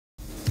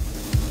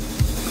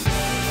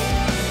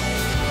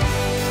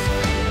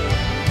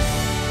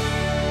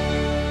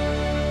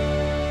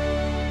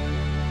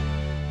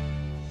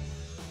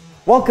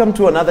Welcome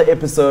to another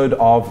episode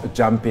of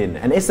Jump In,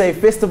 an SA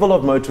Festival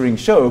of Motoring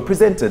show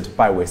presented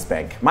by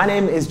Westbank. My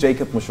name is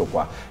Jacob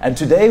Mushokwa, and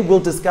today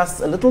we'll discuss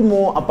a little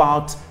more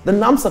about the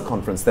NAMSA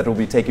conference that will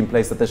be taking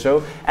place at the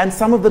show and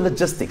some of the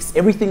logistics,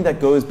 everything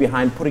that goes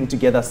behind putting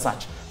together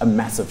such a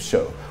massive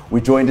show. We're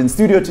joined in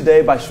studio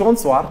today by Shaun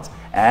Swart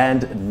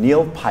and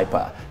Neil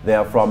Piper. They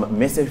are from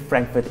Messe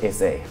Frankfurt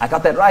SA. I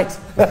got that right.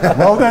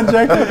 Well done,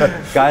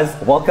 Jacob. Guys,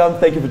 welcome.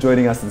 Thank you for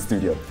joining us in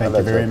studio. Thank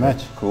you very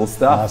much. Cool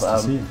stuff.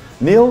 Nice to see you.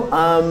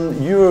 Neil,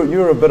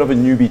 you're a bit of a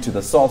newbie to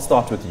this, so I'll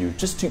start with you,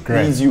 just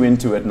to ease you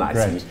into it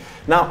nicely. Great.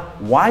 Now,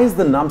 why is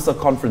the NAMSA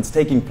conference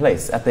taking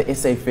place at the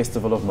SA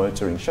Festival of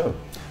Motoring show?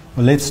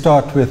 Well, let's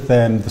start with,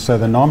 so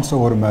the NAMSA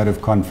Automotive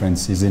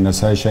Conference is in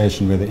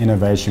association with the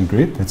Innovation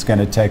Group. It's going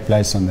to take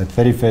place on the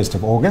 31st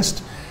of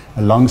August,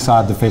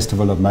 alongside the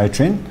Festival of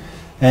Motoring.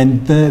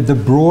 And the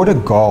broader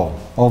goal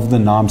of the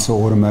NAMSA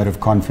Automotive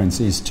Conference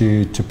is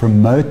to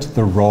promote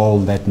the role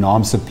that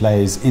NAMSA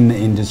plays in the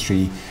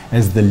industry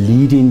as the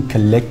leading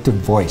collective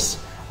voice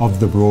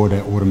of the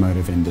broader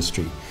automotive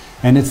industry.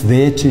 And it's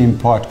there to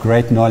impart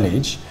great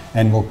knowledge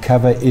and will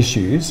cover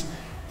issues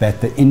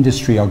that the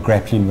industry are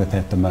grappling with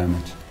at the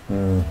moment.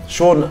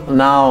 Shaun,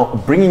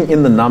 now bringing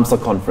in the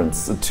NAMSA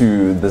conference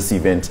to this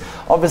event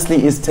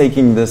obviously is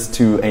taking this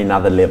to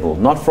another level,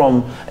 not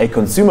from a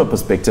consumer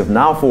perspective,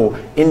 now for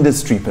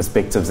industry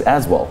perspectives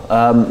as well.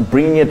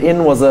 Bringing it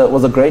in was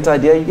a great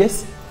idea, you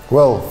guess?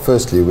 Well,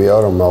 firstly, we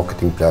are a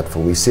marketing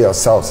platform. We see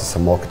ourselves as a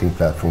marketing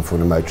platform for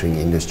the motoring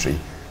industry.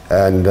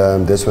 And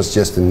this was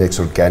just the next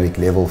organic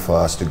level for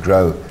us to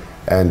grow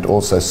and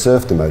also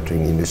serve the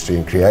motoring industry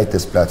and create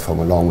this platform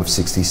along with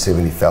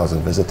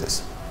 70,000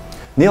 visitors.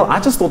 Neil, I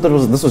just thought that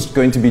this was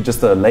going to be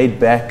just a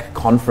laid-back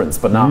conference,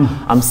 but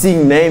now I'm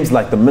seeing names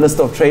like the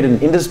Minister of Trade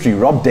and Industry,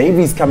 Rob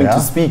Davies, coming to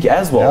speak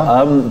as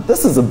well.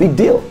 This is a big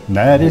deal.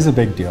 No, it is a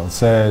big deal.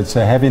 So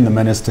having the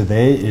Minister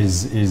there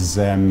is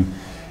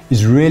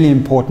really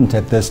important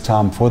at this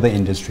time for the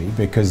industry,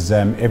 because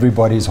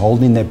everybody's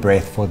holding their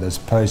breath for this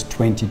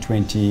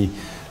post-2020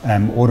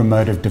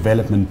 automotive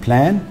development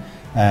plan.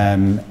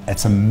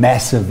 It's a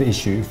massive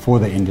issue for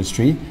the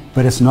industry,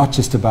 but it's not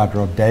just about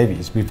Rob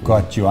Davies. We've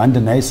got Johan de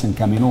Nijssen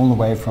coming all the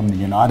way from the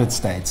United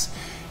States,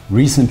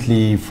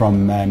 recently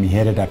from, he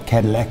headed up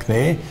Cadillac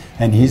there,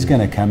 and he's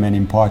going to come and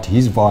impart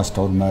his vast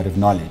automotive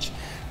knowledge.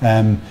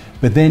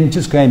 But then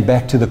just going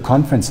back to the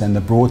conference and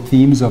the broad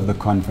themes of the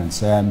conference.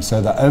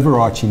 So the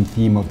overarching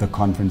theme of the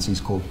conference is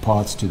called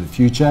Paths to the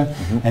Future,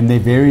 and there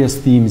are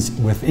various themes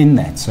within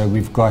that. So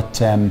we've got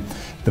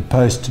the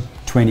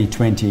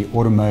post-2020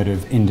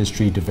 Automotive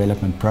Industry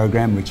Development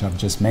Program, which I've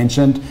just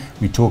mentioned.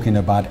 We're talking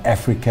about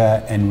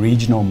Africa and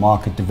regional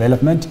market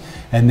development,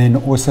 and then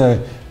also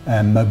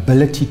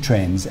mobility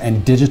trends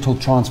and digital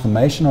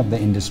transformation of the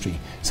industry.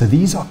 So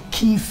these are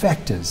key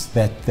factors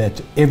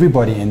that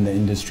everybody in the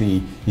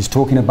industry is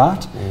talking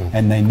about,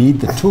 and they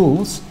need the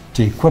tools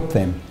to equip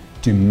them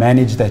to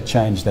manage that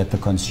change that the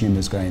consumer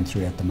is going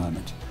through at the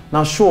moment.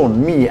 Now,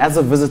 Shaun, me as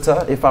a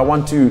visitor, if I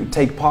want to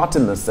take part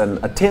in this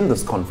and attend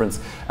this conference,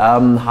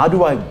 how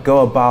do I go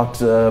about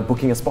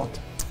booking a spot?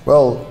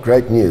 Well,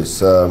 great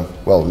news.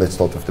 Well, let's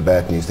start with the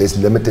bad news. There's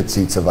limited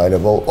seats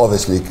available.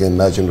 Obviously, you can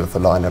imagine with the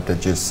lineup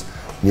that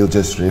Neil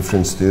just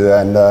referenced to.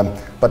 And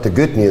but the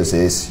good news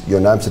is your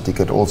NAMSA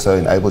ticket also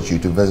enables you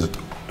to visit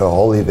the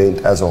whole event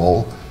as a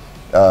whole,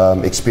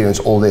 experience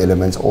all the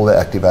elements, all the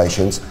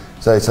activations.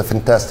 So it's a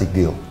fantastic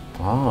deal.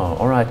 Oh,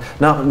 all right.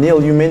 Now,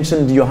 Neil, you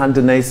mentioned Johan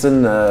de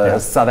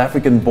Nijssen, South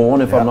African born,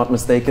 if I'm not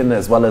mistaken,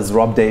 as well as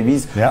Rob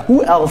Davies.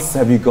 Who else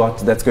have you got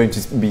that's going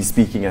to be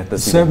speaking at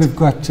this event? So we've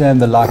got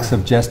the likes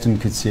of Justin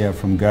Kutsia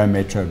from Go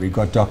Metro. We've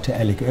got Dr.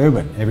 Alec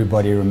Urban.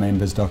 Everybody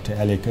remembers Dr.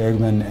 Alec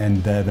Urban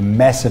and the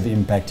massive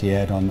impact he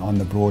had on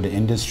the broader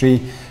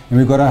industry. And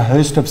we've got a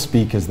host of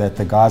speakers that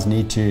the guys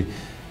need to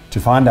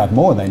find out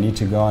more. They need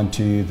to go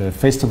onto the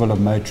Festival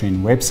of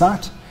Motoring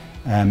website.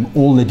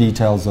 All the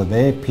details are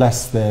there,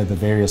 plus the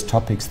various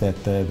topics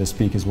that the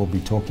speakers will be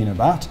talking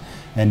about.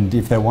 And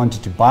if they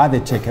wanted to buy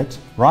their ticket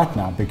right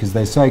now, because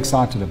they're so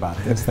excited about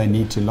this, they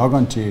need to log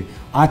on to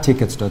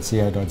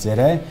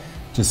itickets.co.za,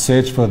 just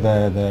search for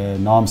the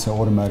NAMSA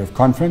Automotive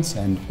Conference,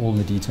 and all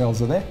the details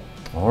are there.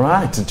 All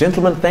right,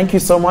 gentlemen, thank you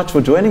so much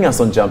for joining us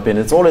on Jump In.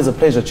 It's always a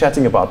pleasure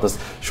chatting about this.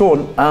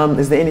 Shaun,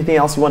 is there anything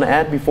else you want to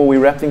add before we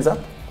wrap things up?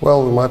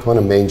 Well, we might want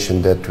to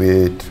mention that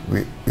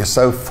we're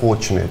so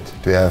fortunate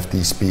to have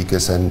these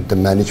speakers and the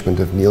management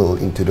of Neil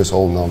into this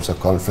whole NAMSA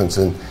conference.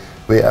 And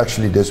we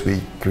actually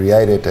we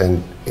created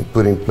and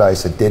put in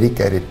place a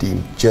dedicated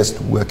team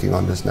just working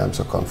on this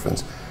NAMSA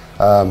conference.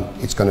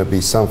 It's going to be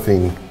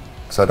something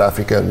South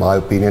Africa, in my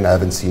opinion, I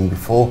haven't seen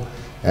before,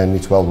 and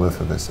it's well worth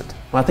a visit.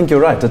 Well, I think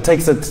you're right. It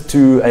takes it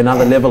to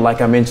another level,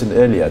 like I mentioned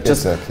earlier.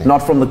 Just not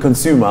from the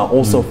consumer,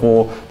 also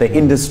for the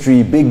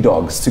industry big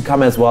dogs to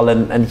come as well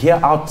and hear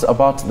out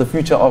about the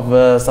future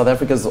of South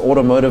Africa's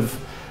automotive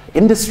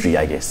industry,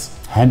 I guess.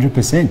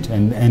 100%,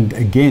 and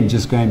again,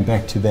 just going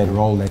back to that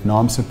role that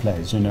NAMSA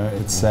plays, you know,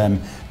 it's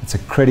a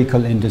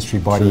critical industry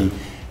body.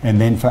 And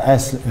then for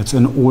us, it's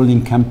an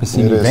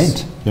all-encompassing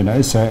event, you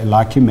know. So,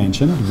 like you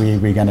mentioned,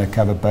 we're going to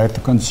cover both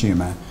the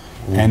consumer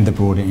and the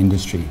broader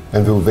industry.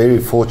 And we're very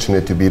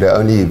fortunate to be the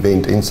only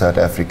event in South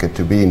Africa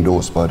to be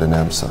endorsed by the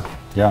NAMSA.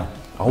 Yeah.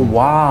 Oh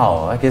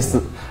wow! I guess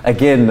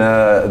again,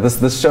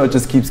 this show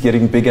just keeps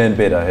getting bigger and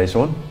better. Hey,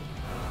 Shaun?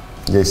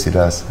 Yes, it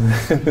does.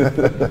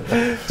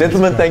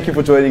 Gentlemen, thank you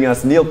for joining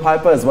us. Neil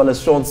Piper as well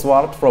as Shaun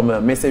Swart from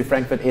Messe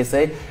Frankfurt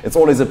SA. It's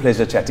always a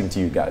pleasure chatting to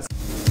you guys.